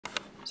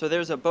So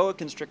there's a boa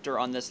constrictor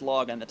on this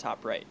log on the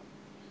top right.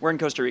 We're in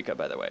Costa Rica,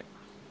 by the way.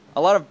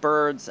 A lot of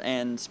birds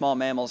and small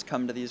mammals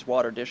come to these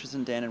water dishes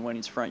in Dan and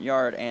Winnie's front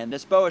yard, and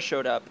this boa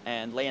showed up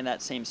and lay in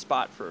that same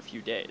spot for a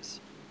few days.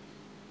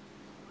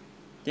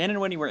 Dan and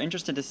Winnie were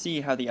interested to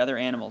see how the other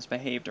animals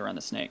behaved around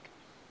the snake.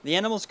 The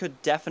animals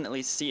could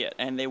definitely see it,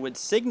 and they would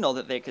signal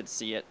that they could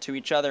see it to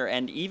each other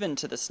and even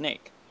to the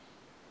snake.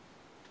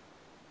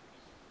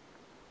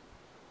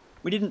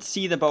 We didn't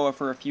see the boa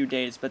for a few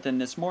days, but then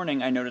this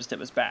morning I noticed it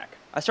was back.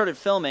 I started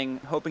filming,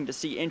 hoping to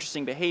see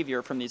interesting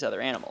behavior from these other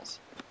animals.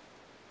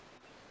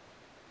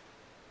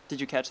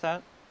 Did you catch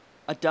that?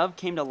 A dove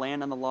came to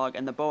land on the log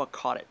and the boa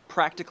caught it,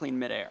 practically in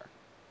midair.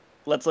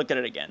 Let's look at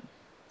it again.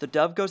 The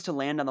dove goes to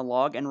land on the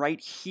log, and right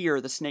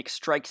here the snake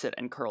strikes it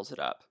and curls it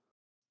up.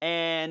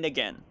 And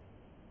again.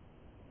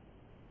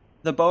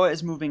 The boa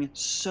is moving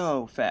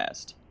so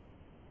fast.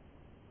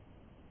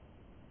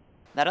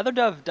 That other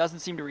dove doesn't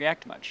seem to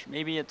react much.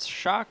 Maybe it's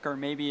shock, or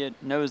maybe it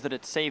knows that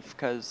it's safe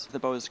because the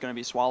boa is going to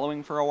be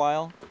swallowing for a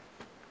while.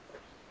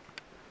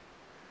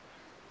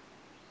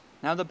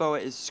 Now the boa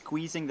is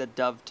squeezing the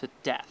dove to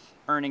death,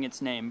 earning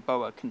its name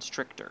boa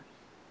constrictor.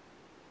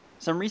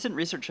 Some recent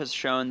research has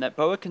shown that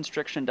boa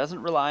constriction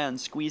doesn't rely on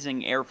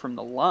squeezing air from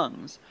the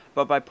lungs,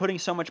 but by putting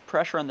so much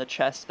pressure on the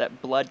chest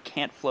that blood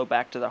can't flow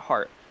back to the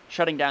heart,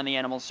 shutting down the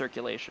animal's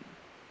circulation.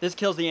 This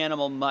kills the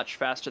animal much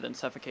faster than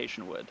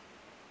suffocation would.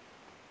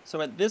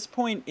 So at this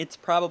point, it's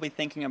probably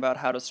thinking about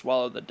how to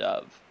swallow the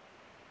dove.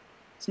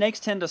 Snakes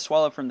tend to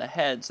swallow from the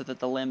head so that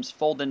the limbs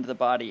fold into the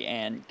body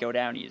and go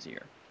down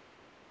easier.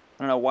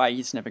 I don't know why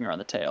he's sniffing around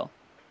the tail.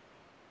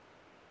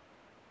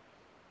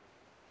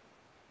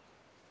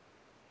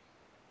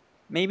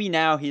 Maybe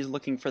now he's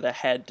looking for the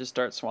head to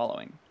start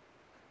swallowing.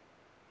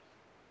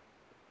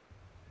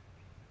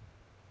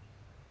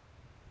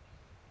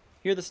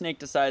 Here the snake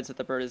decides that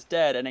the bird is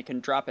dead and it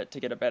can drop it to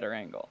get a better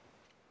angle.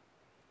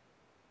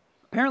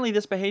 Apparently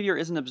this behavior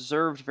isn't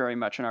observed very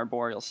much in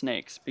arboreal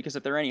snakes, because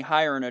if they're any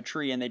higher in a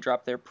tree and they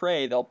drop their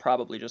prey, they'll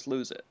probably just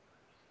lose it.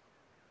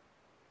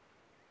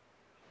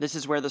 This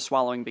is where the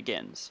swallowing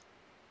begins.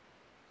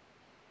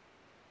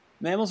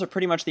 Mammals are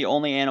pretty much the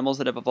only animals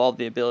that have evolved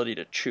the ability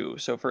to chew,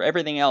 so for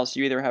everything else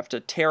you either have to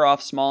tear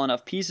off small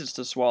enough pieces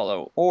to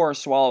swallow, or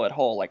swallow it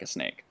whole like a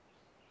snake.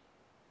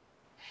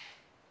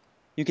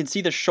 You can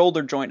see the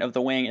shoulder joint of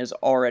the wing is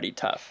already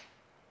tough.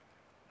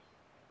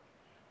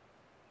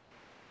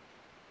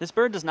 This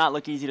bird does not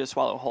look easy to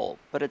swallow whole,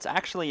 but it's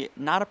actually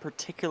not a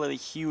particularly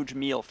huge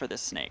meal for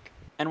this snake.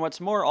 And what's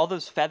more, all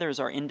those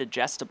feathers are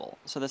indigestible,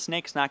 so the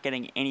snake's not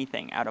getting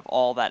anything out of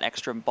all that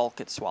extra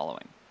bulk it's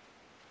swallowing.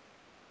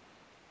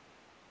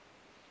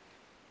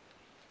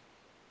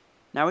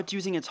 Now it's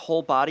using its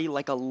whole body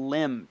like a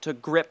limb to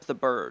grip the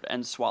bird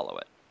and swallow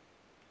it.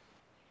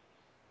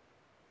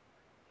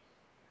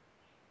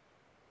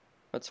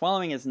 But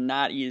swallowing is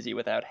not easy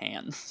without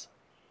hands.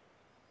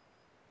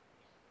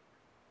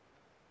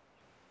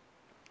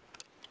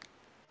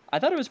 I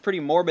thought it was pretty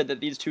morbid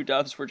that these two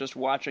doves were just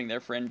watching their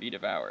friend be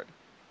devoured.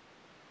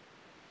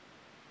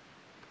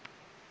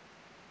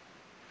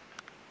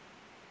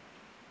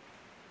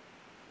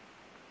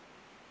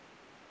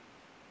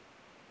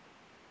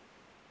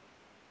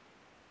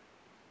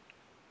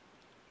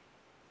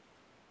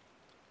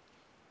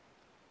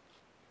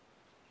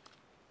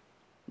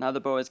 Now the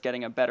boa is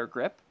getting a better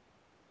grip.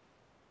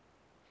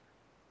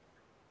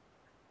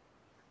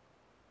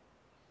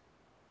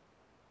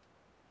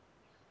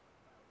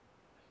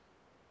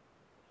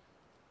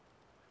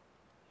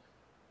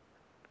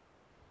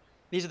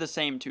 These are the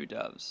same two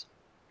doves.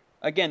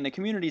 Again, the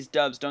community's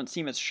doves don't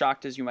seem as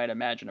shocked as you might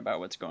imagine about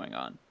what's going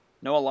on.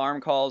 No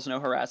alarm calls, no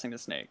harassing the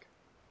snake.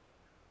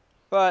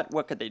 But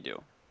what could they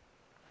do?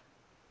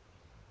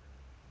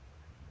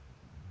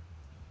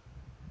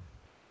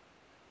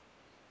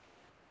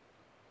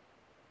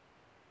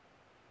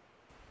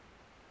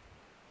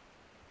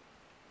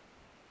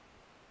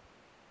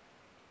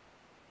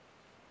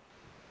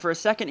 For a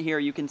second here,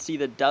 you can see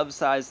the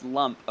dove-sized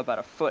lump about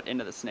a foot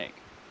into the snake.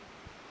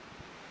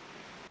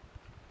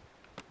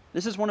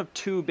 This is one of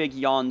two big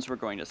yawns we're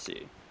going to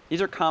see.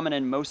 These are common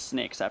in most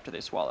snakes after they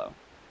swallow.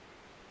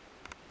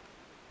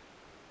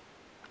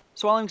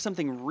 Swallowing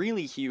something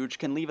really huge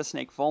can leave a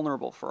snake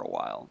vulnerable for a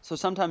while, so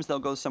sometimes they'll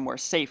go somewhere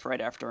safe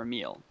right after a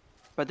meal.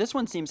 But this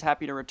one seems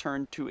happy to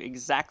return to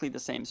exactly the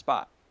same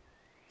spot.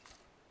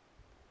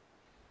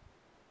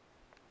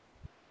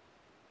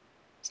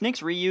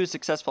 Snakes reuse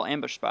successful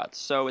ambush spots,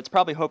 so it's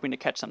probably hoping to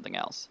catch something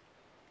else.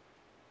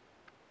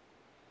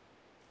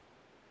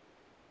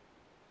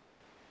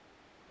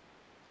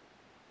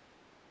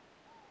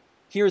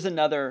 Here's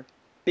another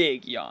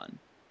big yawn.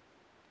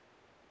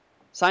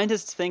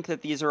 Scientists think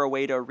that these are a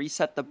way to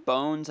reset the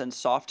bones and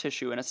soft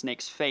tissue in a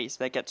snake's face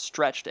that gets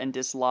stretched and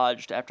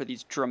dislodged after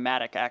these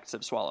dramatic acts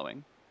of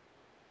swallowing.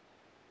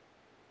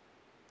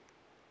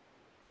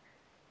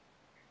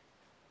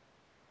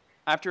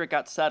 After it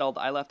got settled,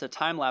 I left a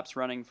time-lapse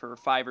running for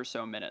 5 or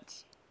so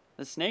minutes.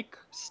 The snake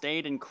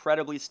stayed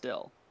incredibly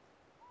still.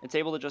 It's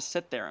able to just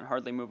sit there and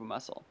hardly move a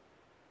muscle.